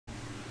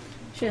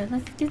future.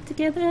 Let's get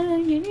together,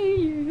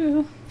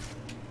 yeah.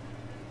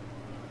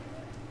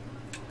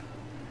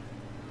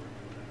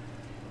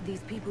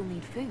 These people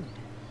need food.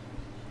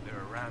 There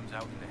are rams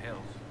out in the hills.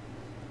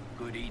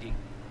 Good eating,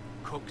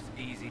 cooks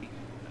easy,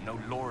 and no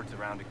lords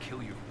around to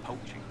kill you for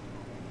poaching.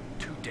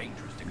 Too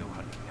dangerous to go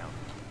hunting now.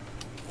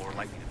 More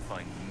likely to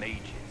find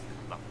mages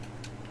than luck.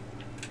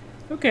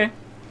 Okay.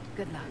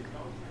 Good luck.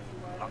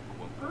 Luck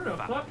won't Where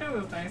the fuck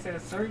is this thing? It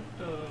says search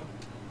the...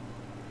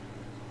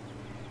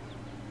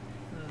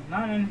 It's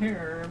not in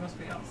here. It must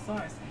be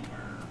outside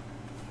somewhere.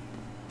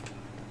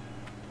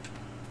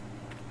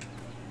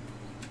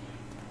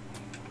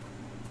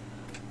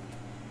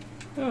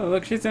 Oh,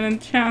 look, she's an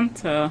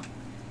enchanter.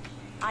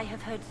 I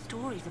have heard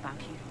stories about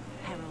you,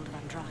 Herald of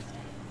Andraste.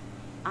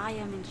 I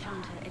am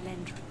Enchanter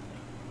Elendra.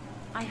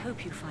 I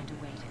hope you find a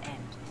way to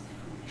end this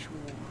foolish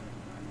war.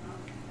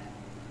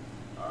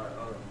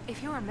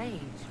 If you're a mage,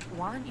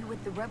 why aren't you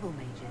with the rebel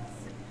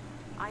mages?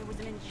 I was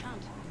an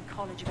enchanter in the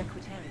College of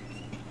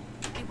Equitarians.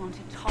 We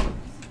wanted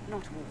tolerance,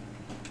 not war.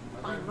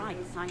 By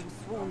rights, I am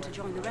sworn to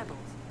join the rebels.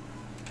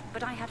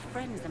 But I had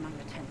friends among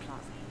the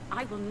Templars.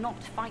 I will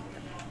not fight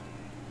them.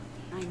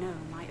 I know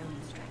my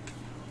own strength.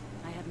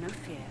 I have no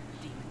fear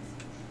of demons.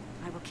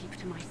 I will keep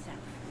to myself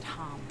and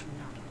harm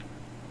none.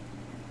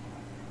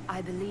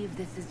 I believe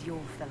this is your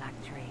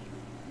phylactery.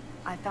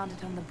 I found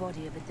it on the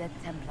body of a dead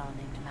Templar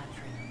named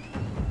Matrin.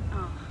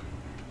 Ah,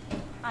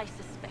 I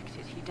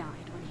suspected he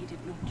died when he did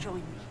not join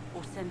me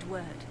or send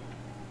word.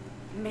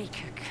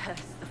 Maker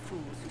curse the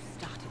fools who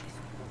started this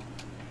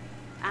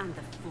war. And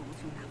the fools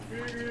who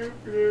now fight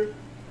it.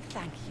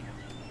 Thank you.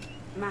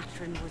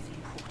 Matrin was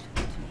important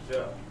to me.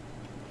 Yeah.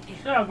 Here,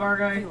 Shut up,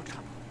 Vargo. for your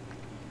trouble.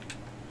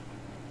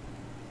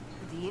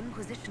 The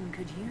Inquisition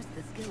could use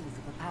the skills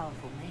of a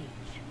powerful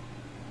mage.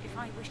 If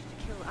I wished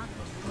to kill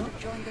others, I would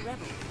have joined the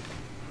rebels.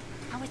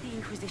 How is the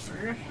Inquisition?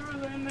 Are you sure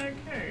they're in that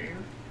cave?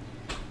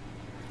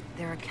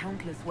 There are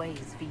countless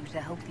ways for you to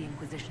help the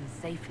Inquisition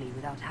safely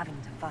without having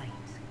to fight.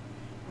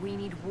 We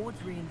need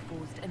wards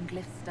reinforced and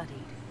glyphs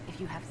studied. If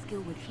you have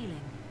skill with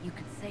healing, you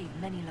could save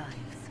many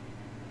lives.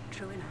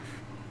 True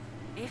enough.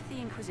 If the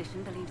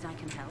Inquisition believes I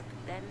can help,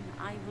 then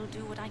I will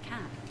do what I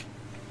can.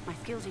 My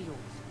skills are yours.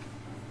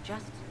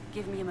 Just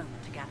give me a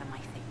moment to gather my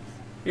things.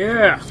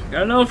 Yeah,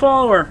 got another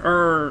follower,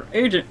 or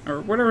agent, or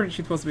whatever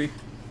she's supposed to be.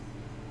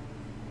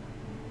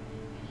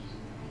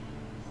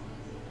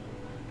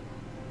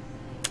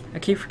 I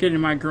keep forgetting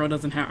my girl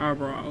doesn't have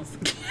eyebrows.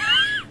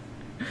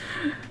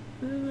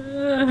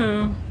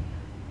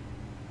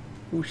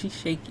 Oh, she's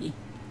shaky.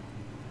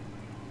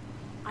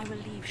 I will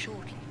leave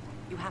shortly.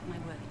 You have my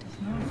word.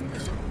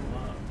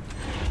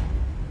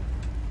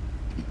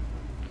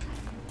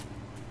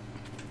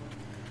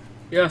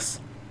 Yes,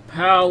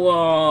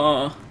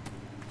 power.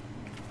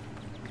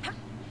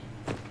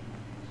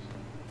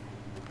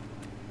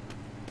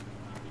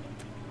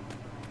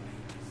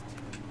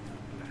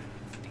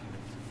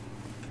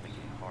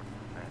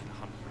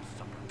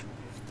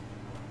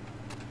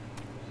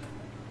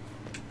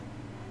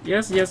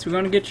 Yes, yes, we're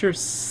gonna get your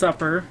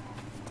supper.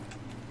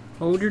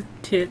 Hold your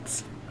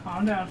tits.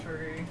 Calm down,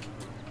 Tree.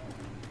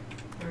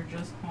 They're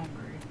just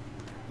hungry.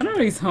 I know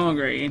he's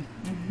hungry.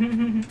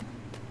 Did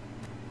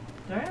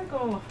I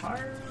go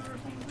higher or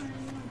something?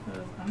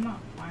 Because I'm not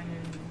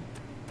finding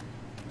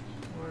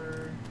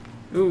where...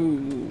 Ooh,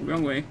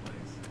 wrong way. Place.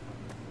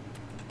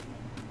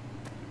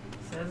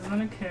 It says it's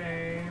in a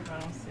cave. I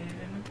don't see it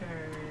in the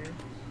cave.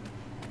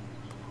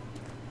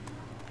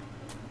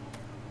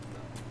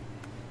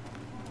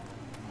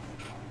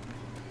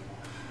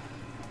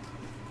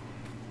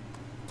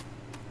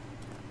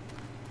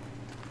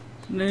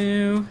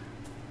 No.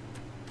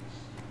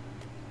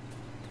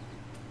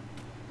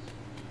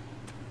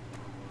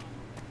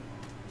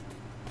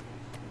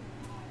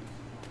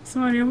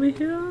 Somebody over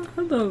here?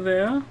 Hello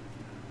there.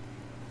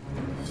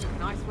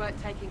 Nice work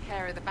taking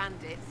care of the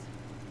bandits.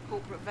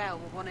 Corporate Vale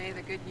will want to hear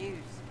the good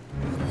news.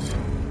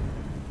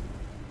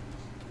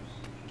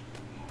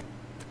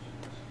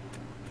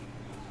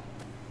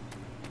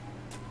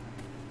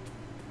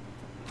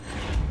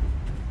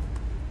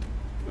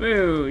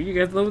 Whoa, you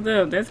guys leveled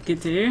up. That's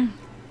good to hear.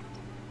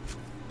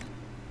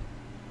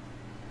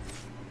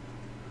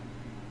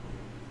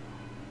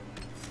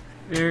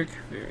 Very.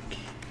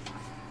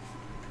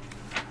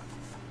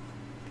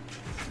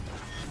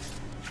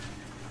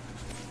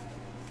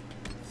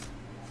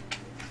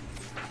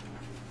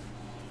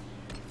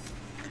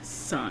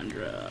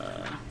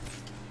 Cassandra.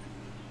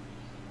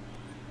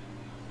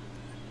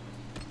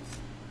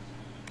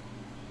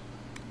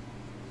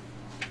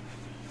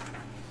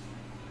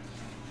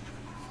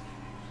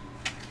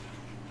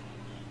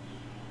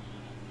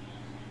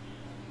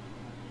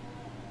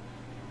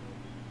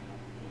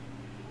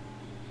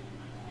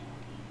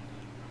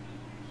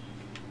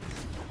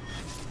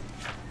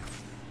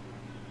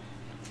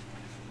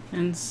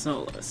 And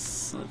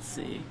Solus. Let's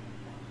see.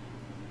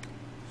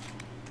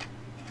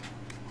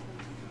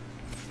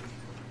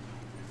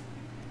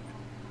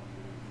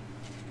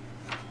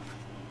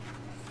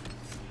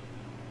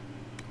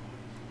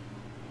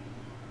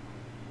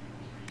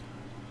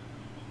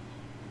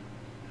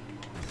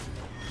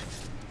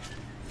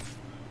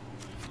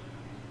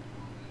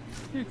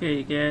 Okay,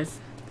 you guys.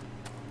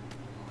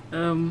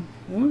 When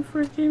we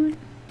first came in,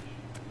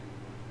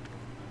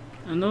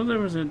 I know there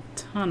was a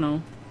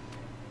tunnel.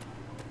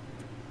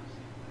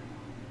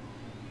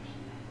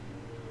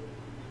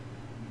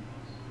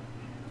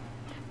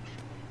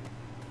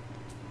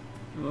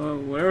 Well,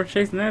 whatever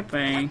chasing that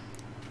thing.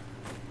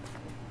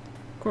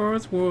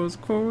 Chorus wars,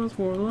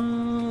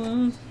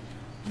 love.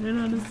 They're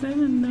not the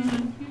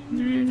 7-9.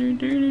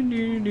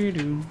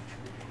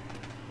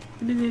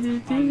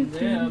 I'm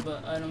there,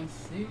 but I don't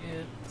see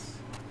it.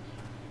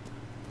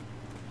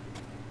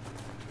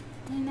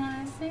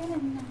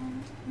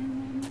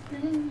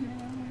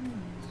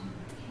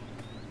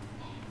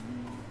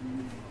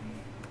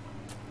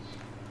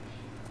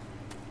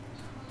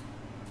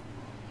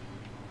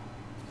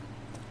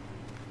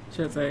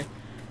 Should I say,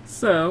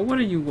 so what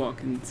are you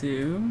walking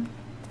to?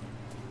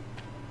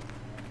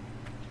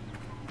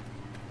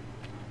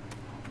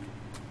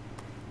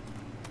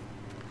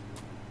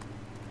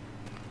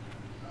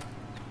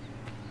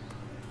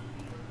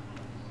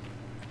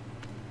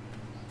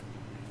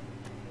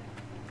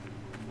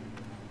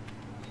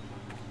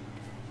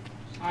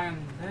 I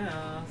am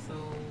there, so.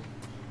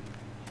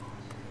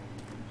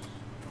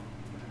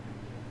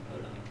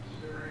 Hold up,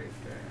 they're right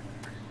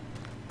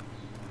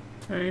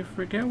there. I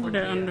forget where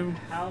There'll that be a under.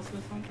 house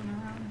or something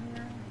around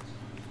here.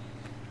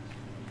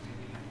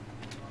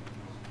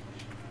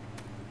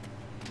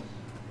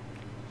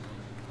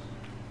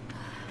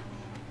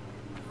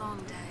 Long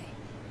day.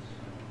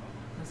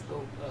 Let's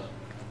go up.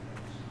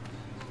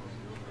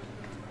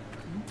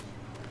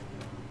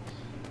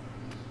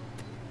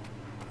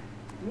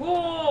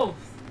 Wolves!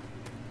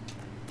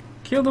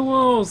 Kill the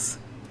wolves!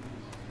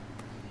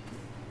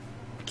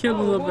 Kill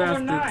the little wolves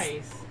are bastards.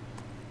 nice.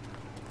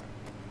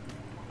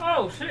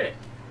 Oh shit!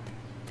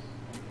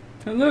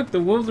 And look, the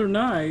wolves are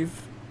nice.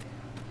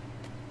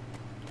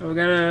 Oh, we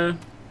gotta.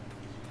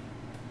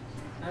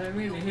 I didn't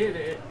mean to hit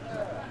it.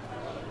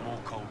 More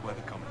cold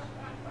weather coming.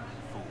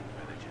 Fool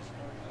villagers.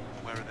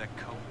 Where are their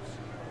coats?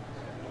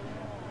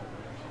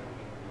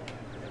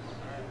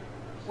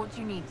 What do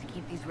you need to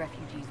keep these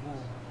refugees warm?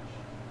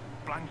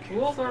 Blankets.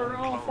 Wolves are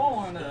all clothes,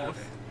 following all us. of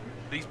it.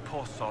 These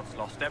poor sods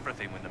lost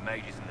everything when the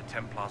mages and the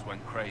Templars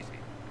went crazy.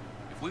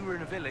 If we were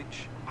in a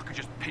village, I could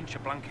just pinch a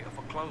blanket off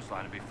a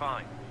clothesline and be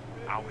fine.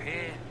 Out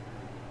here,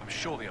 I'm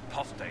sure the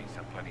apostates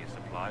have plenty of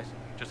supplies.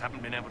 Just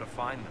haven't been able to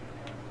find them.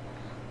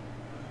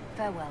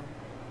 Farewell.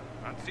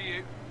 I'd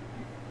see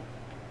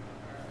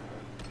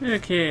you.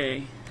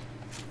 Okay.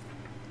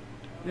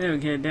 Then we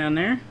get down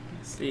there.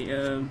 Let's see,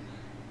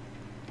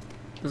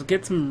 let's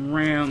get some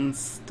round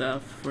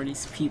stuff for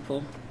these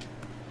people.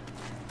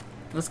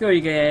 Let's go, you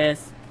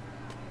guys.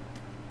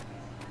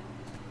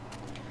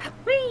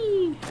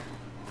 Whee!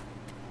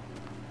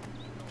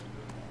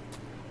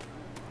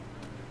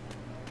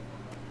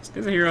 It's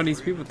good to hear all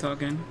these people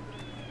talking.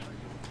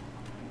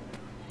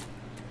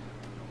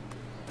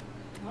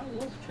 My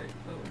wolf chick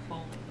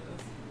following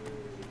us.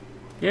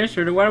 Yeah,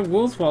 sure. Why are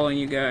wolves following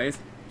you guys?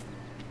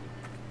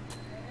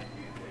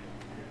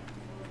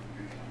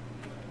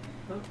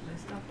 Oh, they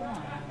stopped following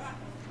us.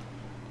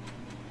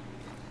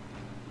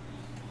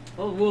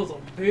 Those wolves are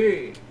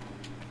big.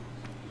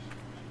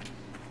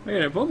 Wait,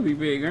 they're both be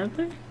big, aren't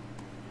they?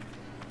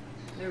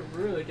 They're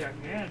really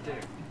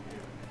gigantic.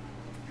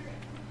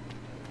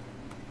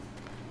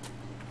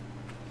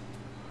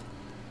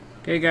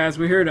 Okay, guys,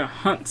 we're here to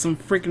hunt some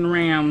freaking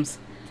rams.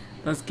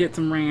 Let's get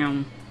some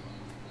ram.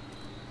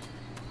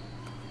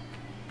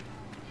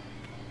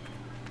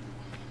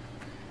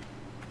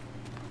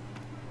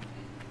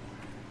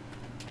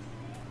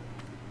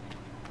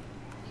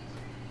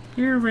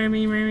 Here,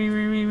 Remy.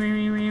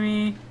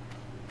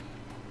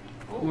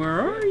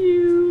 Where are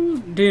you?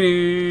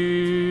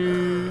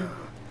 Doo-doo.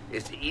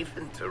 Is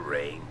even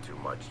terrain too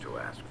much to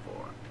ask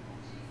for?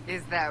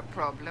 Is there a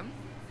problem?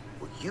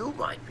 Well, you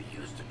might be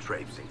used to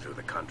traipsing through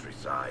the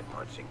countryside,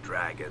 punching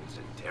dragons,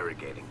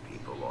 interrogating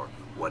people, or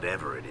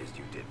whatever it is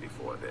you did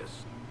before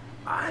this.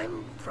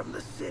 I'm from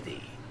the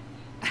city.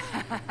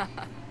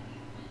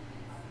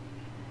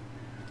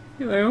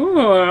 You're like,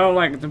 oh, I don't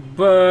like the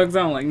bugs.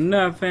 I don't like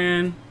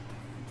nothing.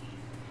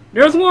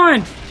 There's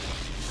one!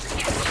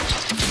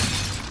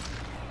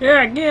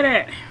 Yeah, get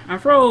it! I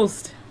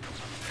froze.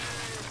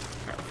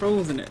 I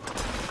frozen it.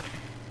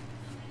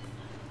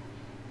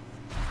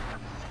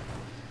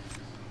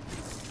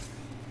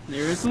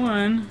 There's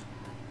one.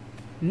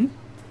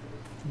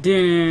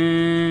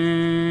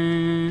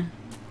 Dun.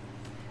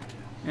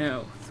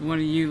 Oh, it's one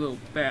of you little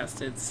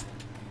bastards.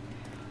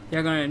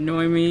 Y'all gonna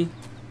annoy me?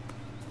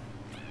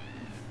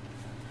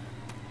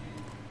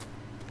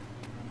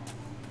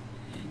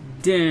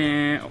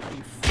 Dun. Oh,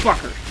 you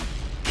fucker.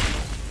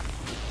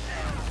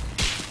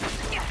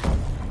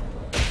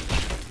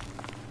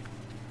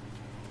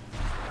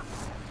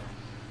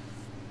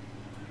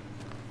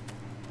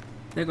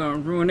 They're gonna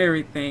ruin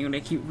everything when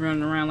they keep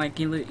running around like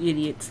you little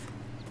idiots.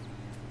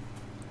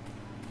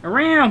 A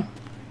ram!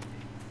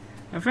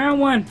 I found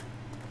one!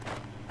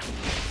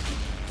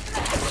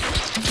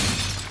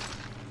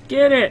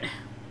 Get it!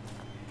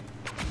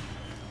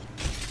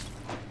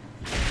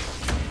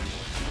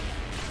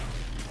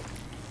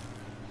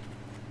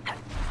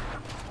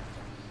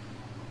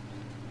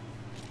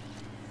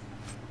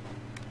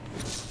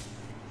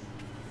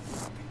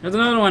 There's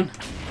another one.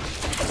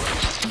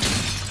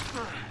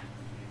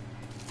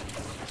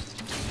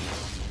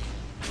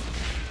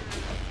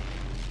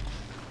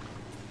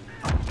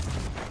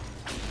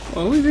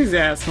 Oh, who's these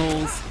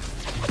assholes?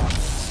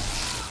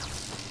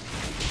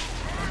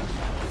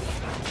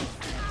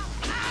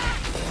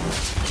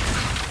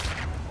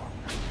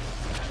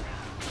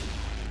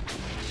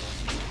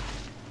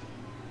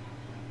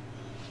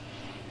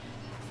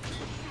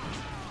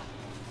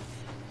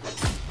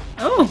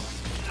 Oh!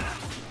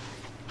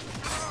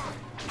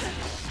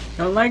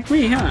 Don't like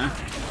me, huh?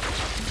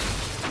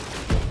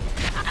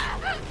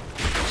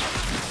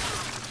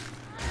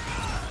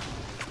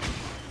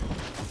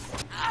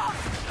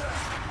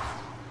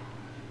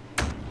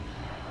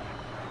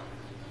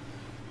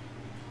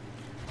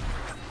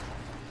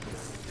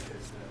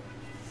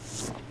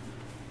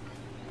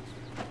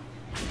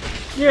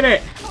 Get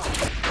it!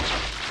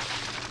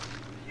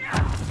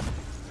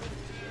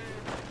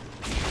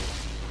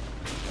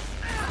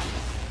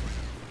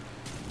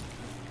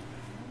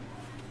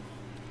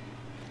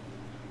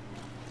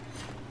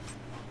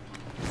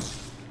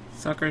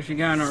 Sucker, she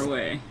got in our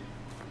way.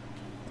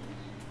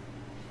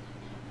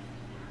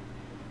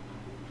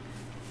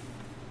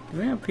 Do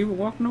we have people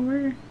walking over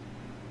here?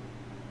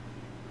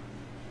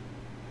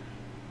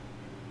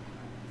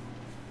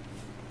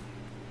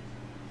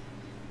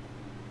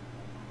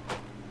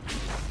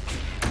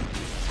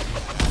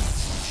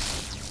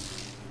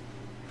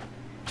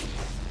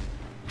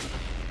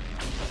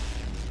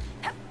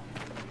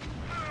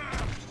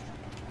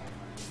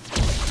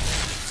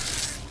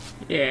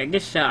 Yeah,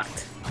 get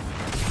shocked.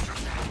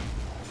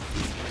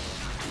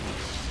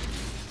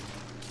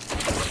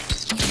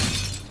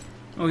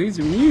 Oh, he's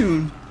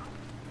immune.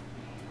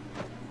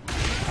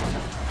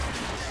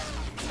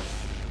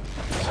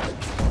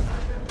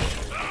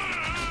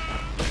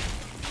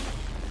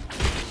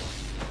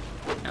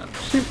 Oh,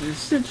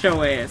 sit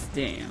your ass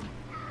down.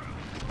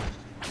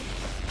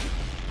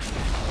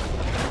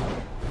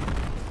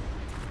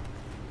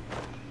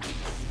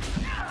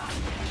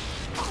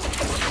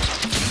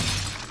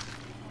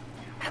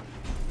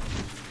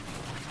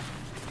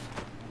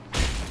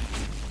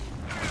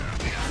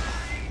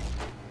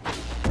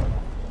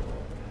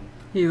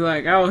 He's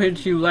like, I'll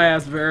hit you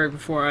last, Barrick,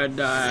 before I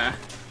die.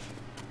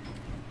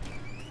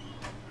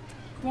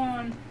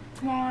 Come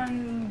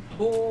on,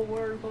 bull,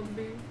 where are you supposed to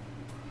be?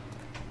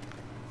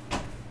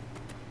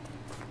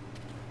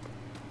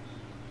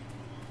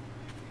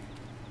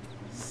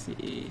 Let's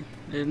see.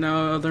 There's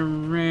no other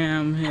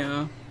ram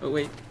here. Oh,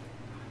 wait.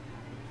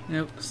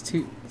 Nope, it's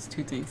two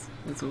things.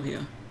 That's over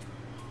here.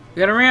 We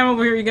got a ram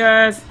over here, you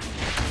guys.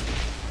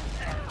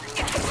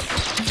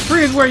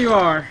 Freeze where you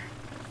are.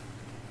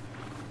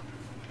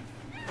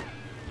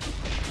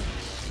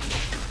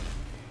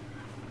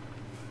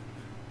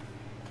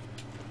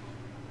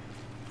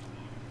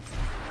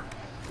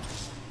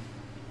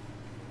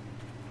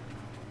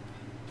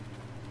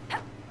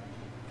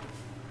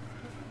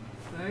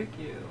 Thank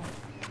you.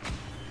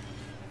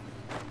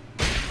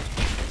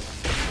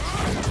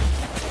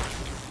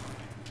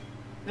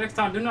 Next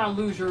time, do not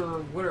lose your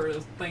whatever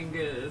this thing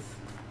is.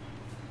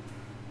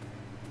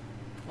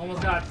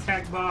 Almost got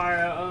attacked by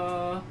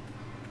a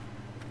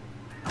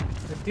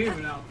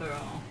demon out there.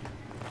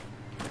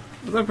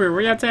 What's up here?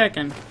 Where you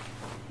attacking?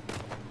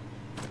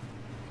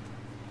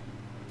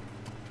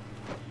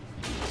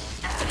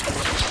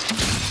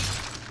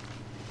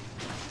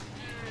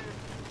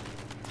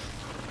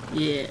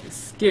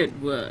 Yes,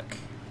 good work.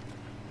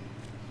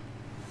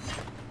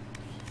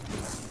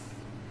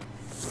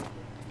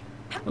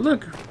 Oh,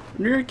 look,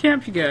 we're near a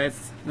camp, you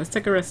guys. Let's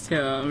take a rest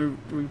here.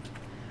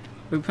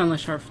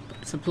 Replenish our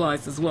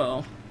supplies as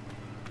well.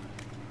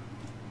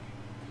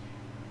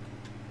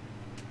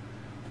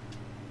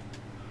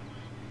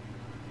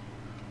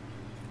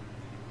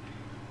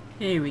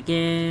 Here we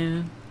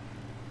go.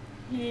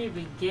 Here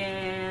we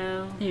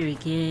go. Here we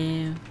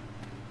go.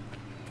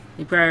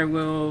 They probably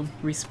will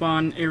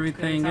respawn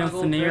everything else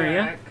in the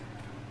area.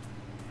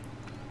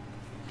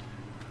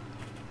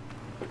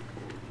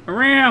 A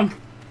ram!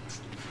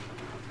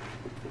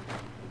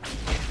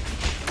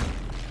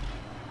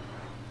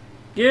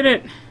 Get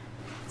it!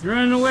 It's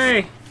running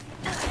away!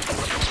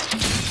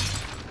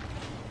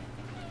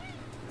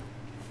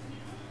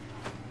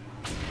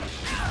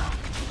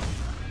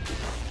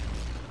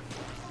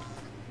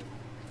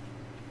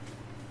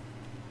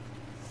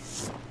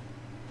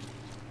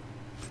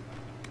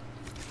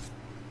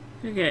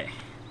 Okay.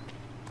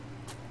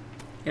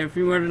 Got a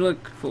few more to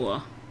look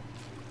for.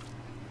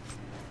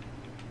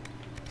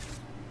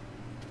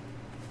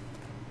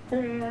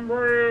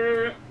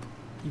 Cornbread!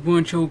 You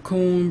want your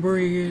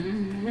cornbread?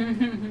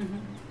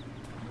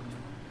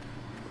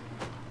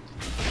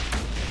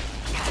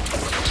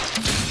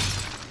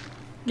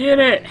 Get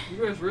it!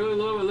 You guys really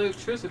love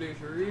electricity,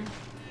 Sheree.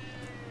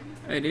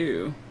 I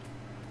do.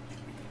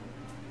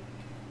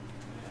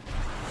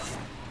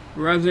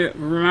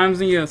 Reminds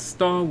me of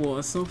Star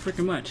Wars so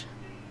freaking much.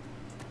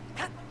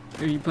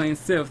 If you playing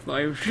Sith,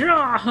 like,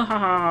 yeah.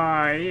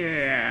 Oh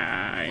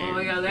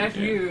yeah, that's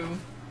you.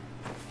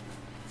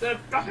 The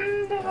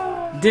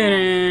thunder!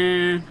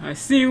 Didn't. I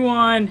see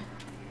one.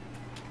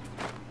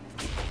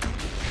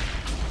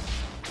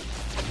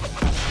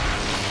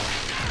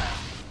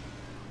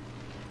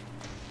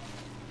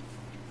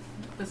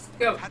 Let's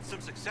go. Had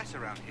some success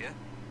around here.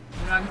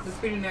 We're not going to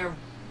speed in their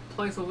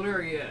place over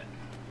there yet.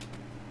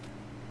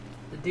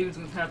 The demon's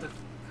gonna have to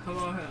come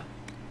on here.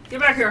 Get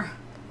back here!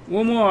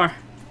 One more.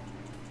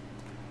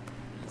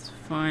 Let's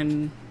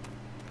find.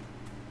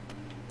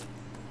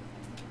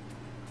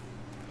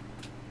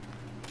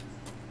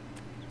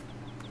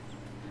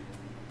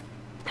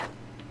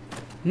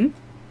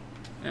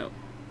 No.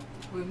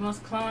 We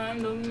must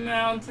climb the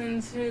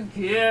mountain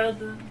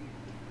together.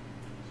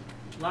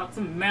 Lots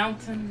of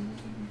mountains.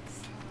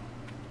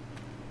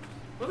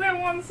 Was that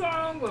one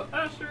song with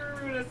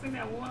Usher that sing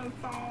that one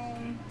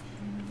song?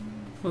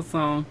 What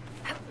song?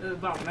 It was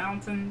about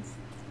mountains.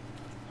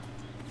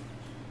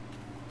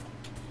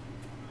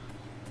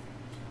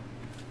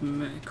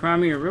 Cry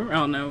Me a River?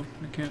 Oh no.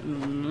 I can't.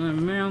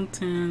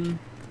 Mountain.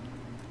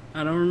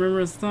 I don't remember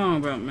a song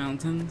about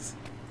mountains.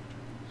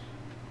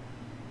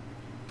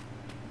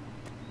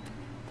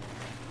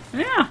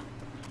 Yeah!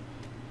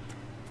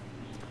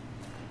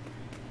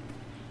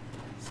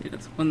 See,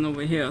 there's one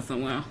over here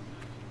somewhere.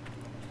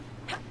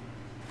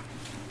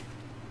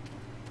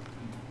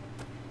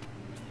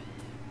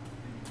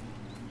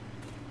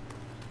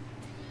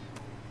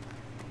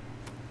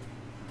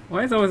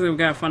 Why is it always we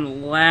gotta find the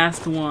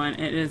last one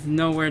and it is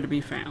nowhere to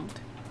be found?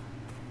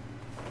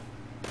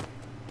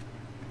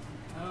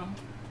 Oh,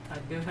 I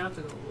do have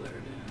to go over there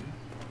then.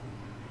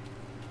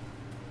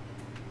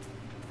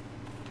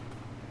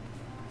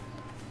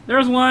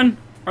 There's one!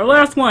 Our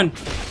last one!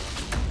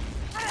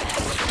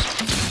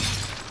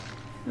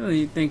 Oh,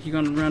 you think you're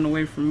gonna run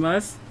away from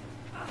us?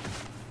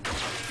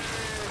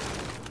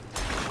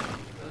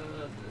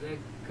 That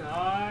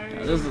guy.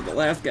 Oh, this is the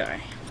last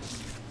guy.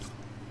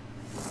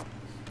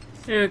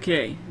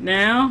 Okay,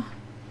 now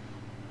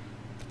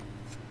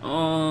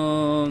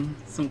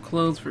some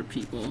clothes for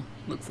people,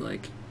 looks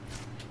like.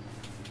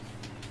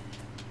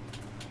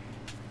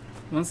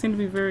 Don't seem to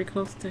be very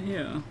close to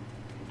here.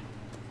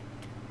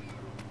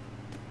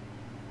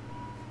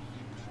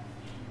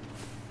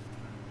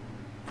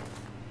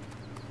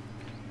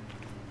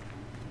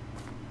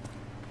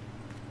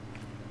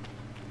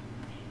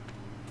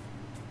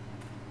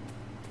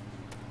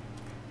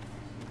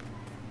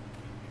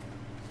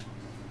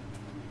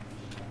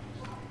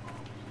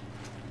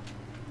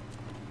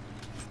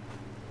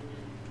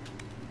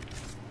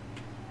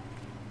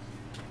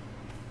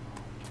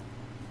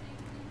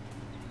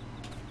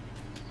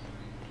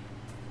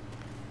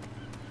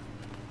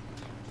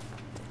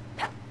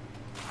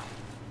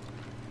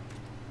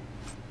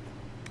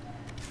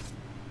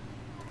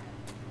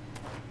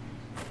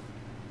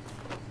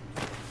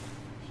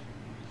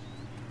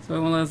 So it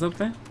won't let us up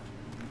there?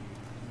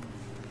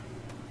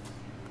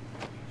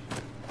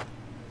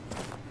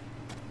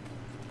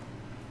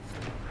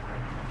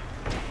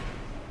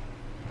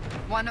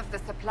 One of the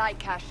supply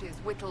caches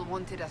Whittle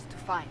wanted us to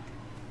find.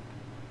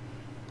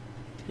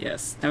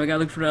 Yes, now we gotta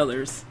look for the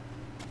others.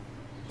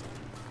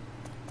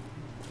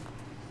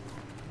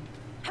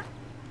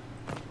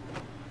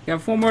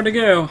 Got 4 more to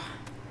go.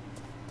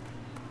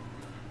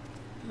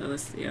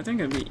 Let's see, I think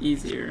it'd be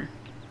easier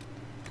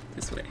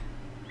this way.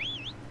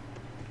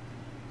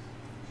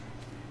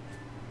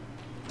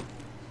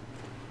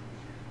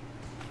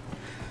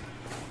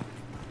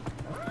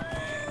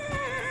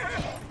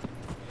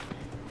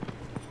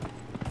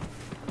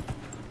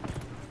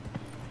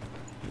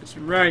 Just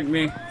ride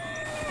me.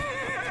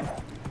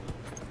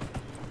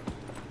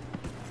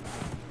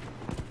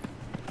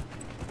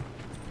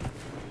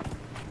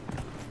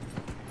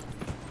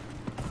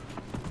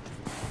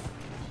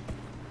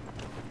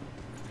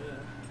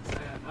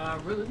 I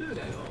really do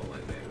that all the way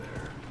back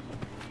there.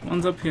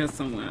 One's up here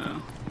somewhere.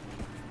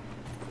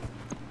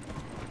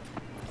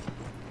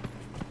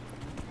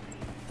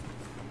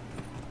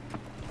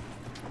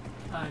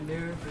 I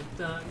never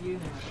thought you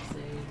had to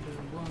say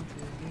the one to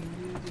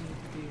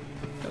do.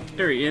 Oh,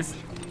 there he is.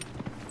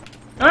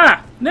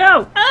 Ah!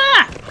 No!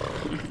 Ah!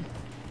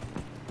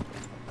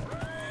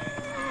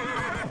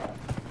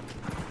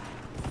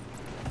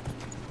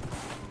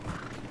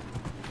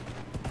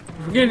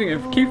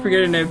 I keep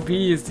forgetting that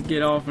B is to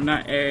get off and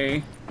not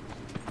A.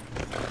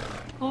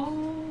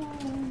 Oh,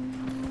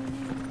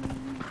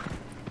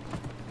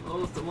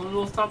 it's one of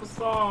those type of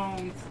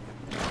songs.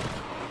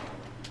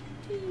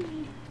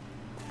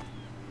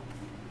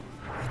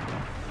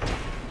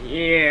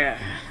 Yeah.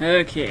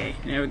 Okay.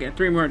 Now we got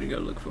 3 more to go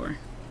look for.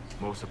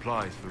 More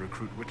supplies for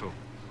Recruit Whittle.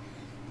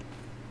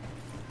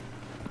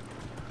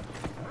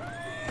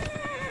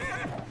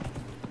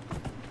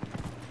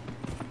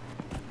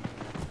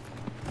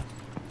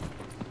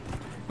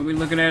 We'll be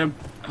looking at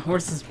a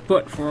horse's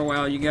butt for a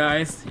while, you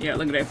guys. Yeah,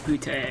 look at that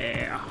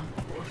booty.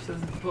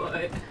 Horse's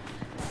butt.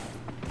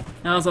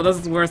 Also, this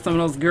is where some of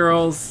those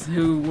girls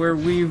who wear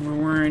weave are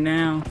wearing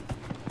now.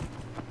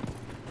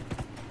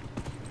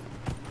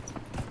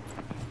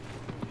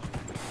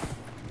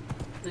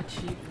 The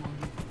cheap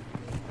one.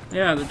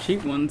 Yeah, the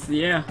cheap ones,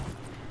 yeah.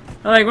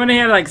 Like when they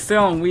had like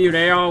selling weave,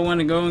 they all want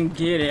to go and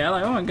get it. I'm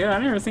like, oh my god,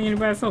 I never seen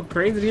anybody so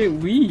crazy to get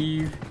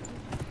weave.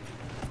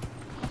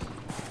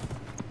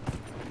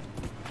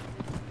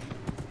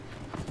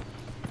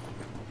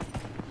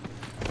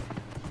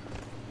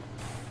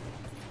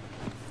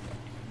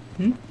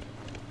 Hmm?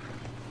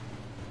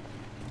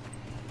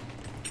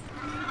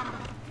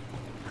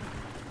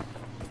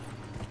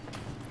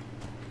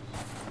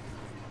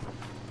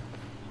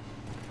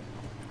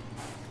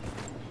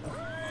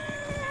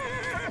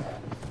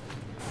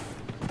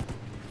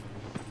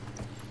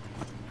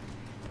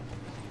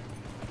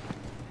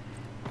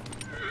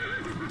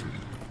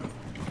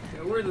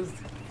 Where does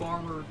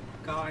farmer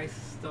guy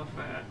stuff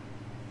at?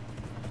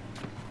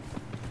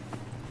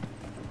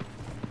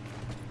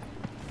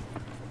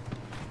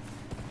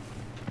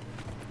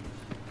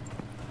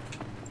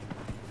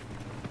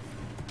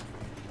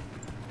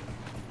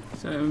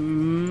 So,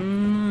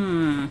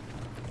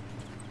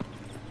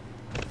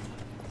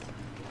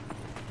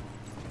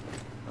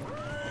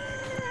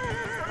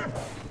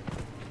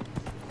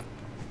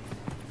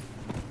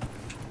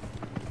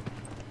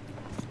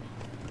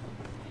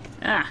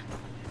 ah.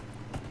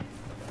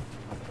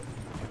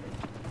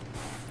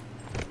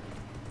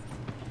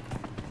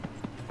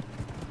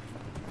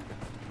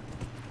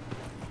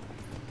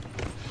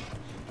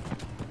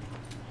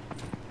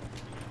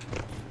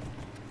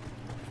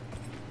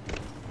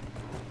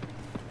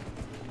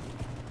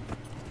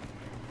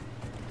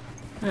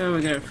 Oh,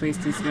 we gotta face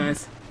these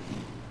guys.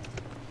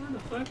 Where the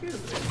fuck is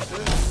it?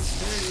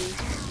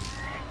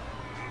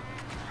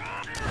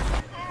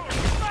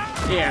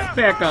 Yeah,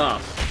 back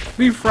off.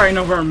 We frightened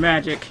of our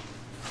magic.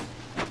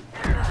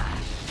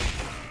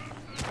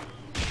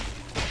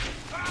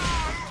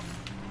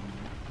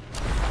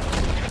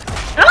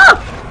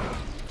 Ah!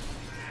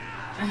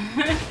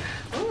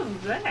 What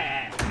was that?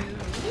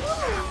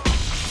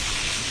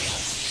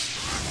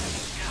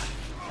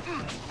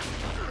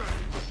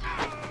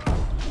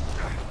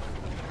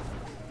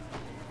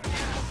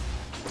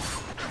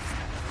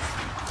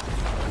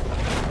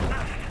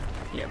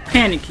 Yeah,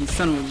 panicky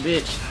son of a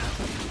bitch.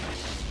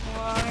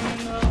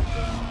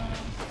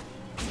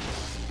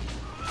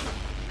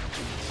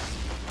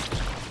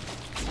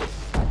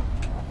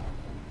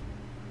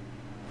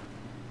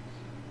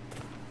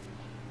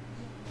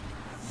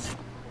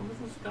 What does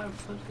this guy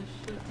put this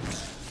shit?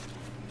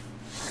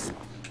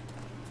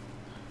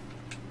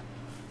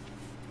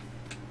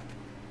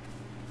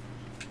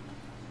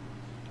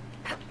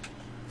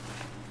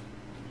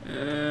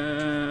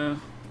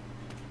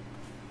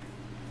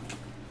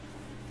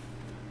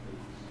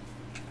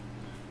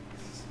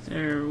 Is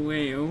there a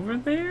way over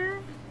there?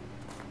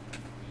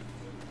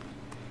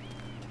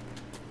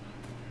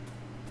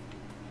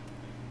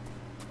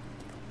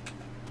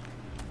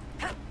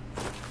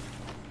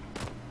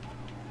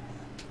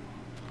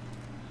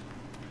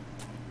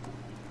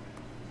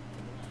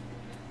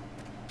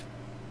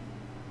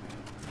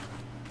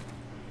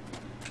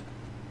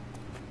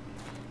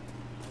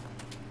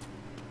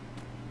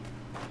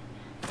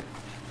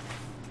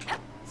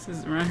 This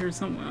is around here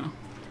somewhere.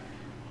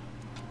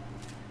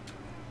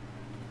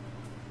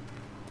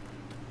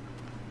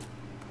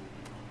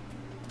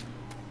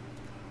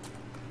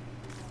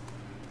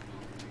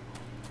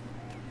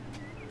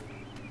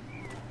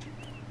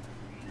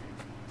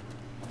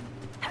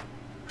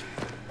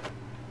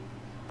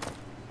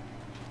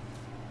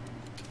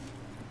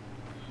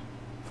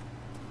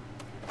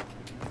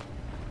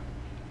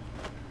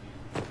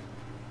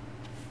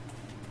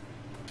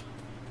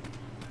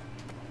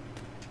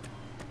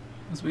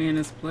 Was we in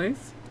this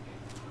place?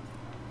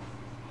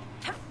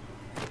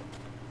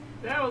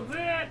 That was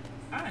it!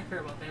 I didn't care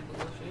about that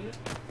bullshit.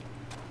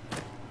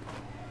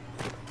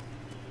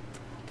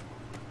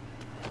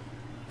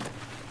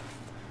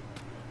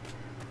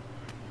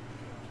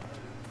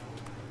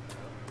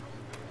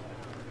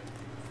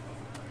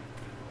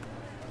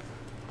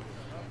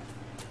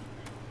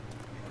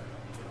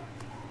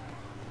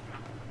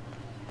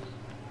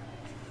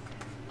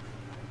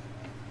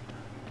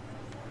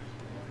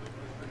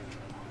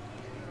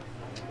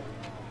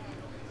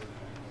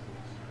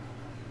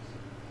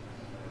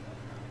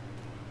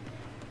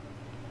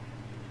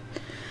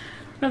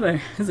 Are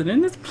there? Is it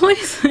in this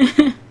place?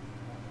 I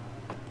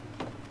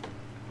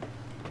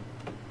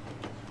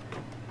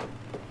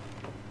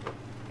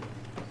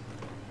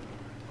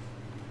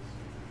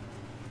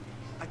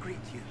greet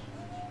you.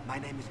 My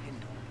name is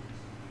Hindle.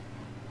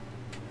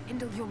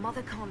 Hindle, your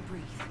mother can't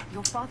breathe.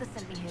 Your father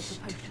sent me here for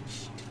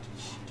potions.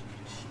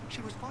 She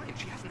was fine.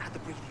 She hasn't had the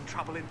breathing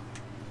trouble in...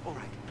 All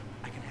right,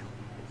 I can help.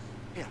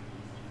 Here,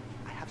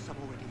 I have some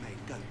already made.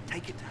 Go,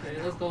 take it to her Okay,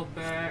 now. let's go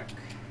back.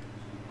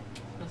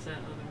 What's that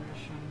other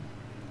mission?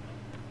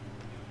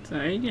 So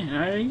how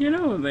you get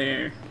over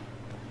there?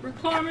 We're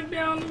climbing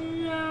down the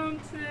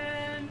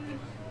mountain.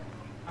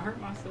 I hurt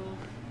myself.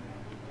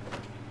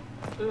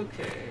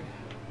 Okay.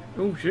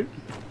 Oh shit.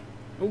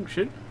 Oh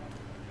shit.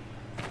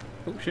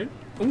 Oh shit.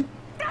 Oh.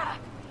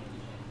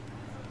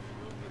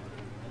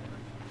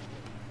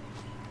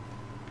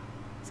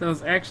 So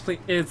it's actually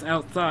is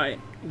outside.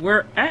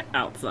 We're at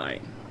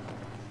outside.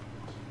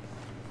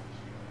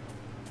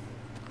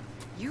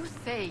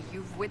 say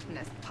you've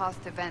witnessed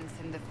past events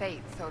in the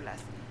Fade,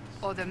 Solas,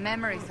 or the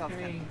memories of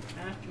them.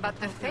 But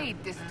the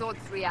Fade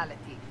distorts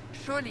reality.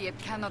 Surely it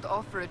cannot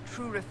offer a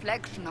true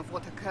reflection of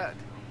what occurred.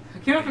 I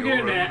can't forget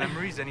Your own that.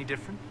 memories any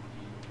different?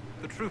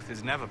 The truth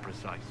is never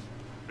precise,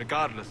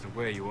 regardless of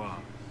where you are.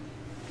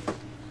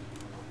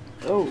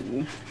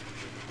 Oh.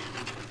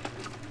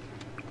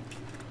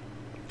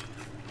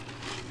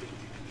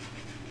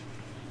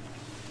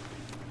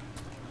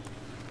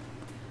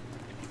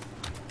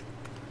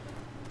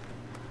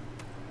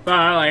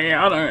 But like,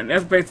 I don't.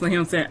 That's basically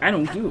him saying, "I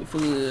don't give a The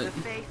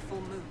fuck."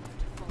 faithful moved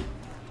forward.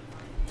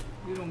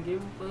 You don't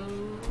give a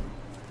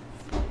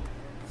fuck.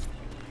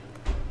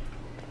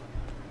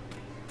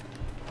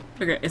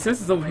 Okay, it says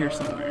it's over here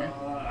somewhere.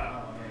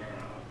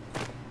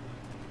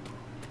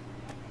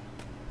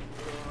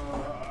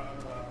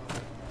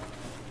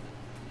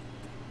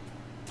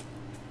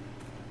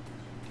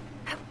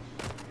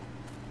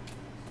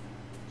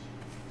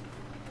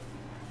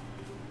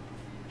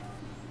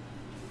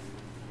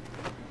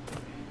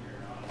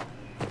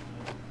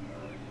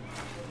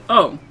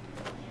 Oh.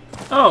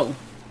 Oh.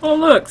 Oh,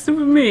 look,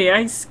 super me.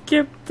 I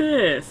skipped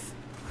this.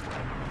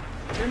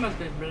 There must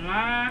be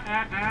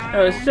blind.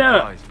 Oh, shut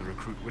up. Eyes for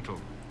Recruit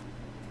Whittle.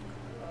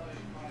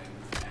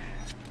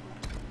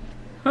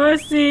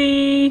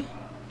 Horsey.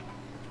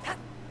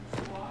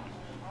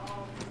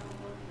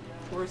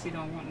 Horsey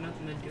don't want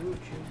nothing to do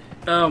with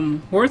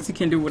you. Horsey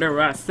can do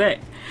whatever I say.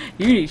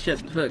 You need to shut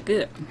the fuck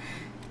up.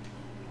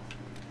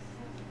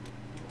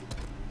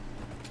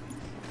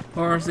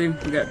 Horsey,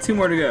 we got 2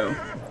 more to go.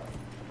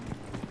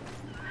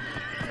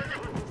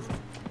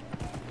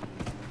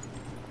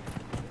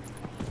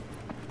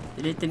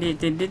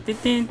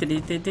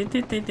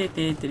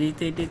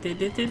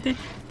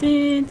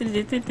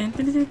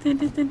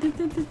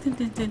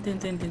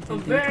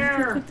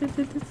 Bear!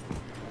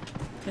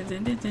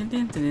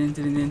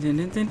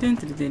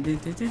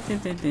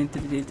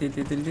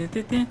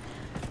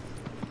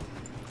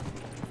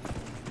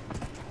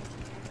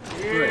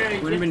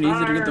 Right, would have been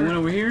easier to get the one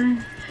over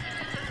here.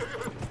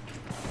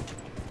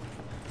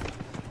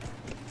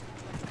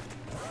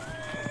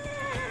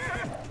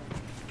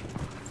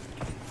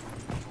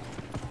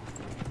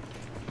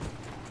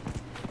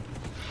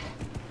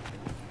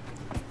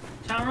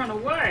 Trying to run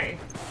away.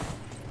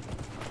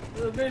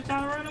 Little bitch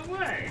trying to run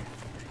away.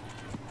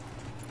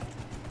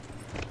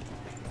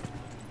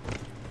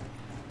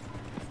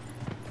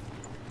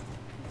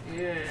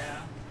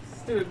 Yeah.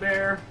 Stupid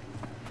bear.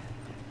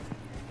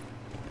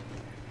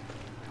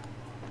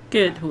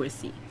 Good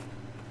horsey.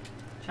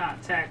 Trying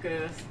to attack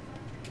us.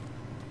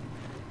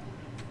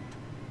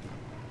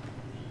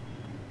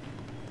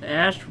 The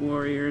Ash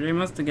Warrior, they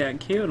must have got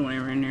killed when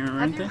they were in there, Have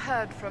weren't you they?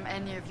 heard from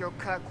any of your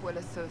Kirkwall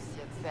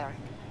associates, Varric?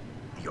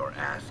 You're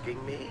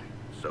asking me?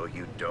 So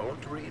you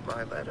don't read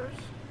my letters?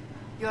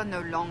 You're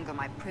no longer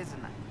my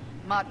prisoner,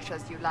 much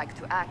as you like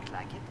to act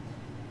like it.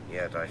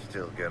 Yet I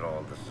still get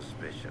all the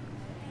suspicion.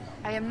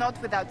 I am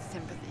not without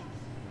sympathy,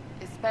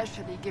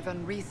 especially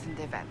given recent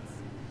events.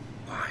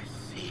 Why,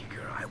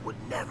 Seeker, I would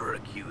never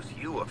accuse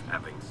you of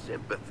having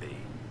sympathy.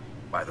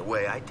 By the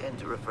way, I tend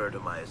to refer to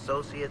my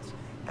associates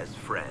as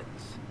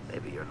friends.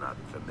 Maybe you're not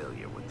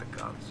familiar with the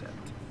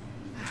concept.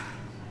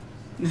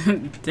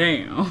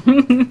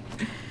 Damn.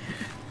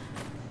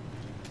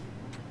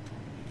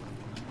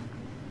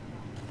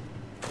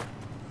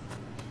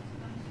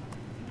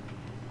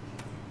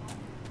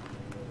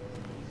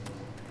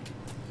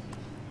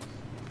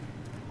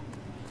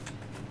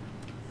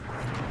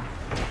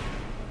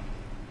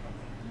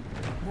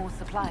 More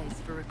supplies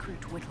for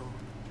Recruit Whittle.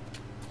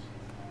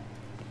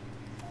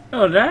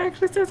 Oh, did I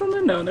actually say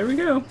something? No, there we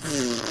go.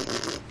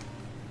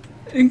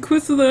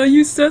 Inquisitor,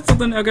 you said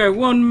something. Okay,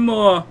 one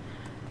more.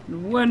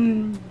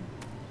 One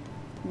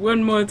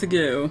more to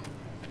go.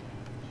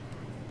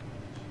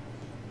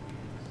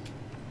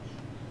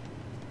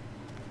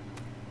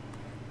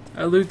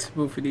 I looted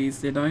both of these,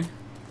 did I?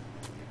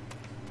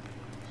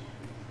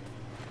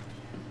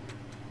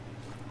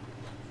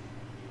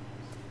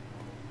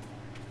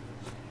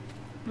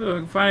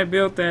 Look, I finally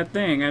built that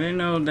thing. I didn't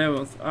know that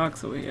was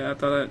oxo here. I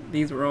thought that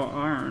these were all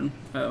iron.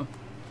 Oh.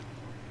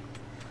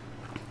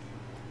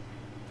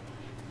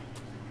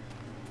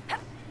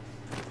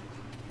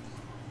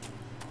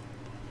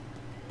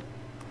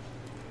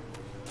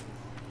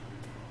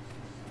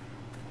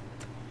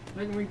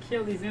 Making me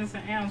kill these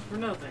innocent animals for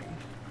nothing.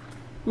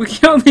 We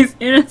killed these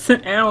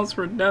innocent animals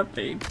for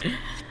nothing.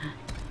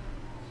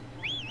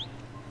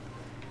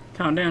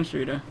 Calm down,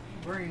 shooter.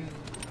 Bring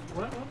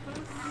what was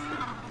this?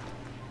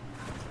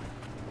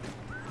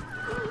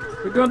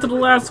 We're going to the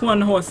last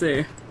one,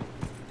 horsey.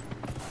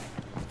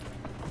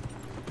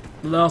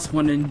 Last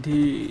one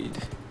indeed.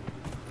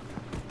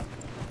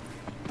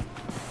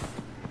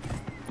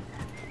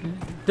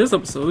 This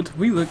episode,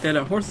 we looked at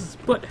a horse's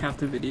butt half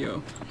the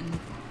video.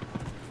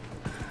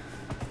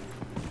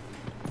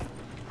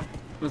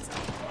 What's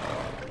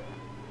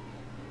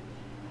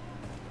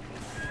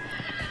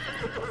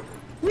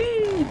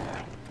Whee!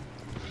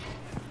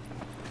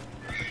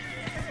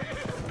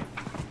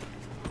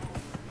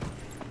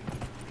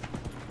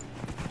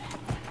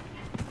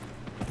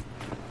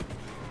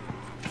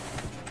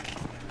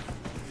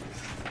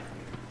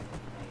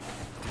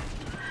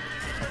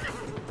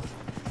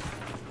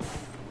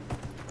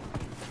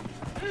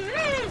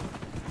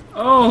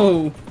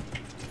 Oh!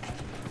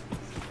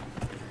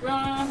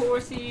 Run,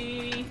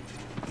 horsey.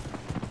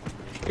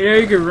 Yeah,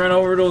 you can run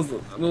over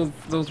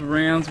those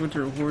rounds with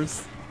your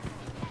horse.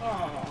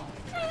 Oh.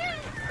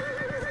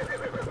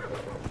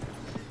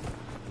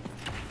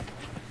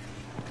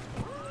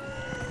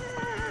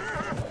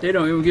 They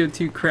don't even give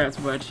two craps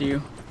about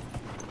you.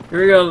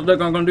 Here we go. Look,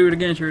 I'm gonna do it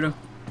again, Shrito.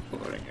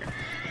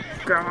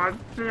 God.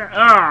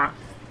 Ah!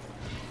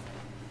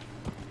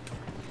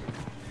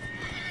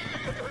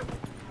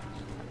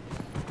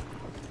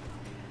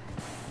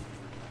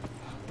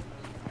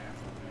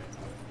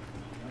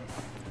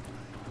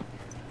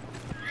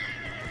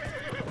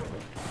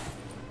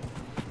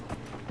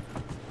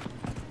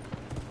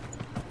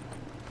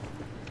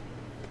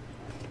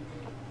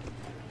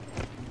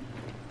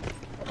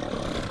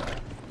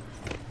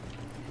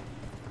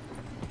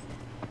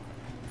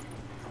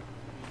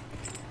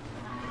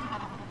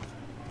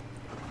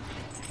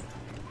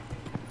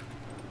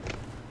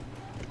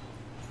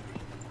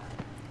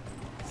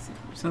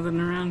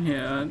 Something around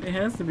here. It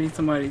has to be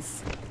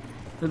somebody's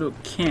little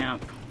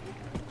camp.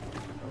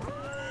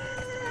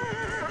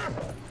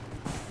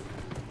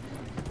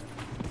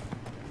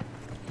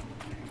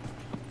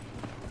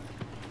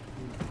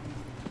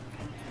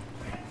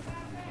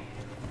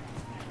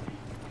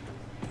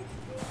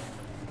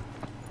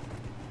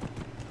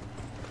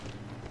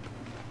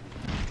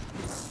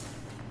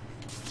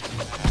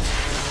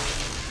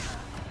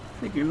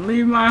 You can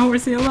leave my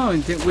horsey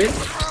alone,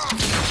 ditwit.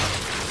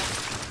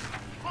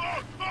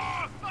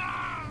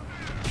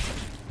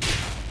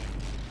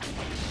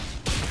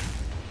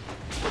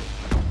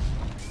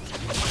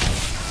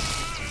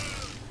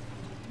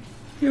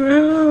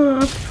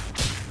 Yeah.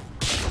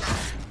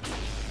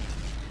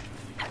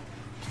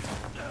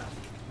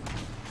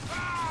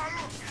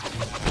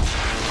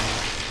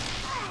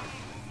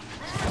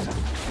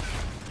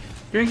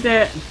 Drink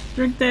that!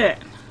 Drink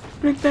that!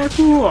 Drink that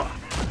pool!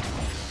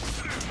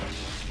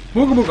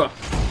 Booga booga!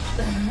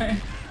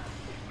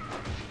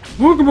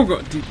 Booga booga!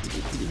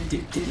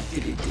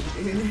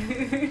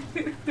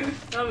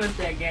 I miss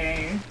that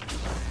game.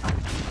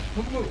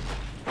 Woo-hoo.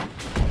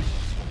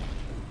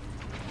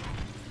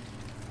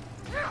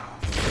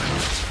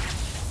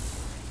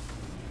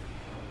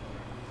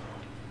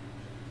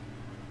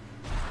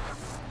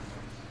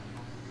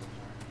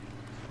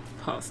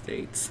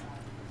 Apostates.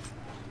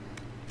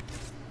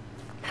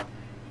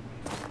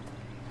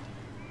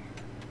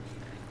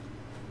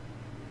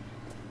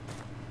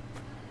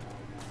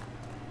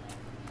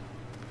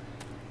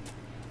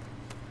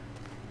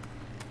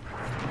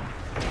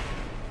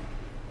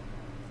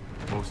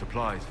 More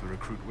supplies for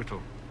Recruit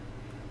Whittle.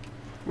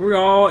 We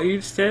all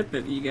each said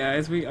that, you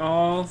guys. We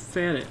all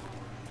said it.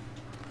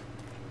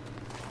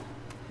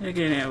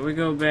 Okay, now we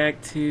go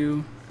back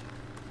to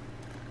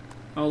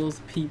all those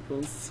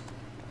peoples.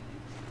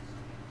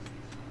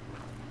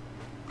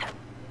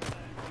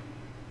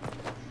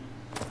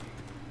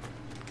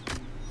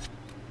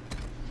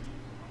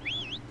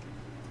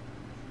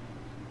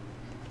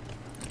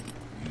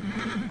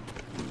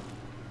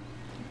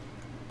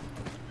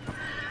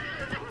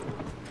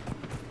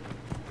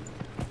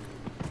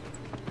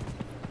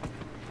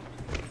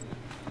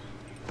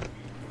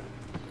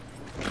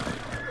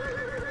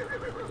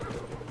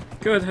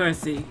 Good,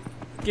 horsey.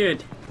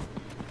 Good.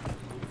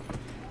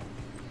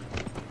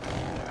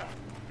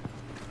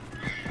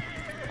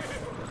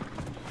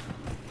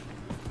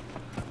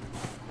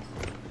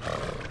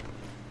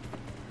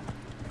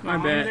 My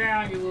bad. Calm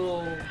down, you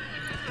little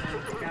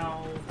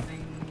cow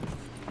thing.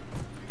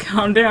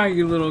 Calm down,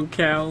 you little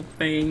cow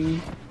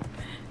thing.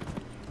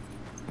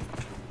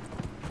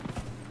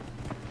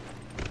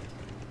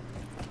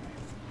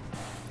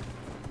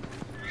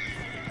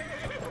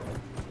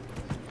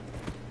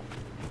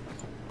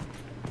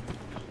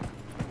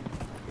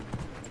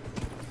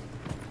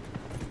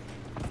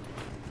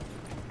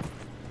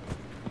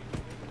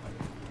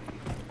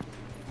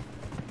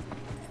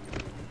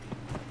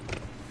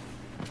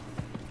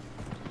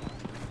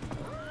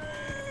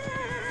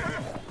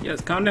 Yes,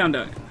 calm down,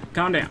 Doug.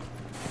 Calm down.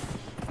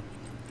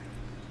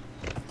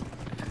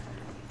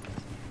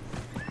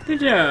 Good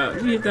job.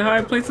 You hit the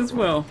high place as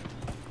well.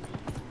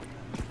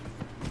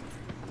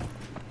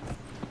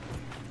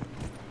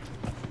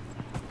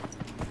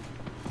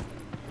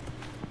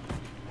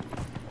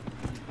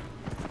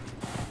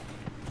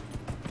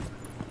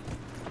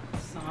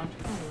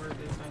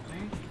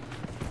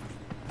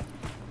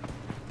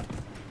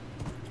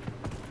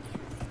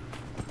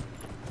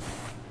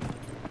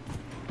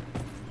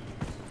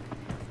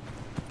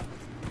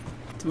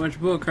 Too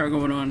much bull car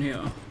going on here.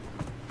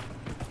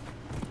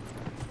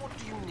 What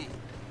do you need?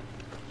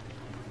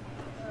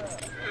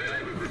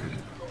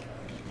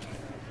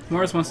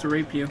 Morris wants to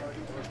rape you.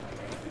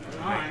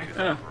 Why? If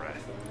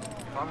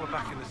I were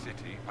back in the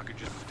city, I could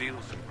just steal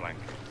some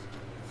blankets.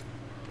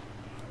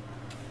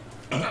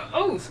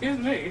 Oh, excuse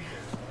me.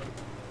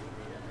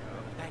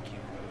 Thank you.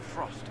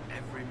 Frost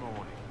every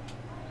morning.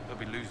 They'll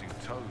be losing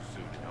toes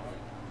soon enough.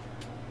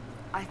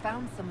 I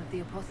found some of the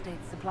apostate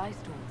supply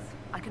stores.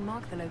 I can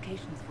mark the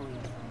locations for you.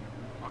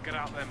 I'll get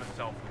out there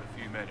myself with a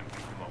few men and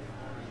pick them up.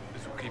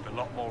 This will keep a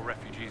lot more refugees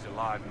refugees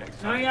alive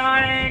next No time.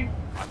 yawning!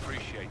 I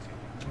appreciate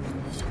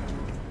it.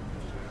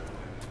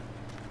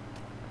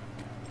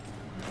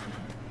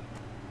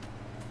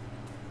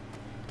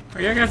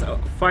 Are you guys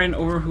fighting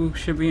over who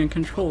should be in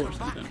control or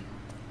something?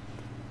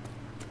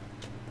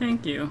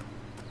 Thank you.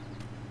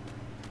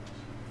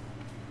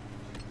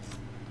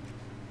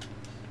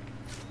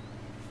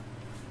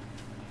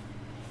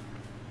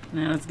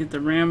 Now let's get the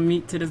ram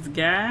meat to this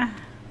guy.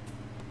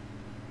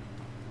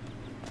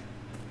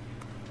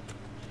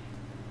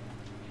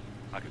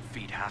 I could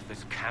feed half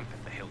this camp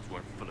if the hills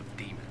weren't full of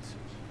demons.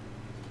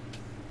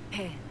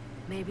 Here,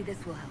 maybe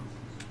this will help.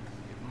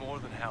 It more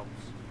than helps.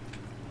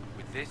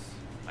 With this,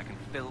 I can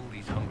fill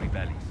these hungry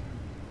bellies.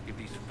 Give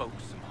these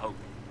folks some hope.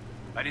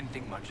 I didn't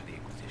think much of the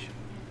Inquisition.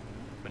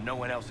 But no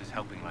one else is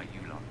helping like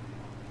you lot.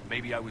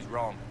 Maybe I was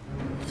wrong.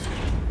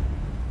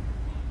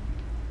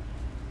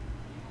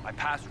 I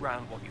passed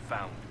round what you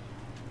found.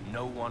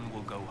 No one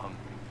will go hungry.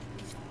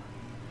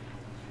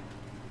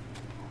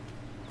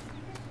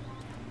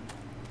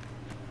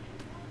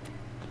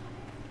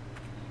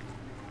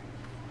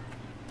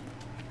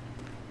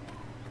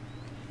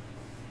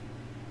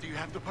 Do you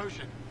have the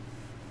potion?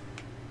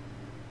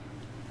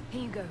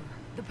 Here you go.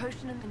 The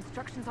potion and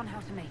instructions on how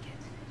to make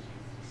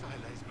it.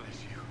 Silas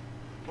bless you.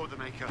 Or the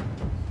Maker.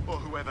 Or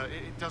whoever.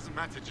 It doesn't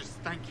matter. Just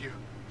thank you.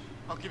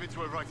 I'll give it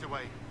to her right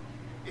away.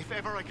 If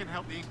ever I can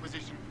help the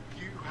Inquisition,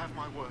 you have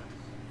my word.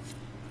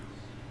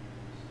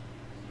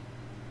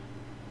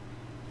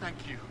 Thank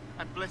you.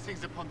 And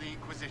blessings upon the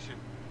Inquisition.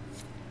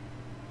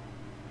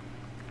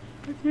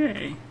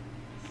 Okay.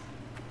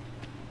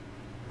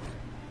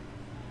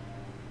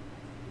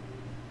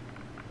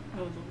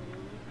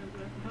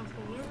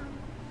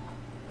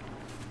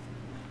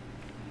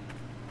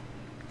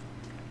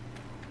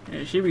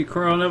 Yeah, she be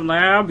crawling up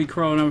like I'll be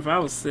crawling up if I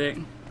was sick.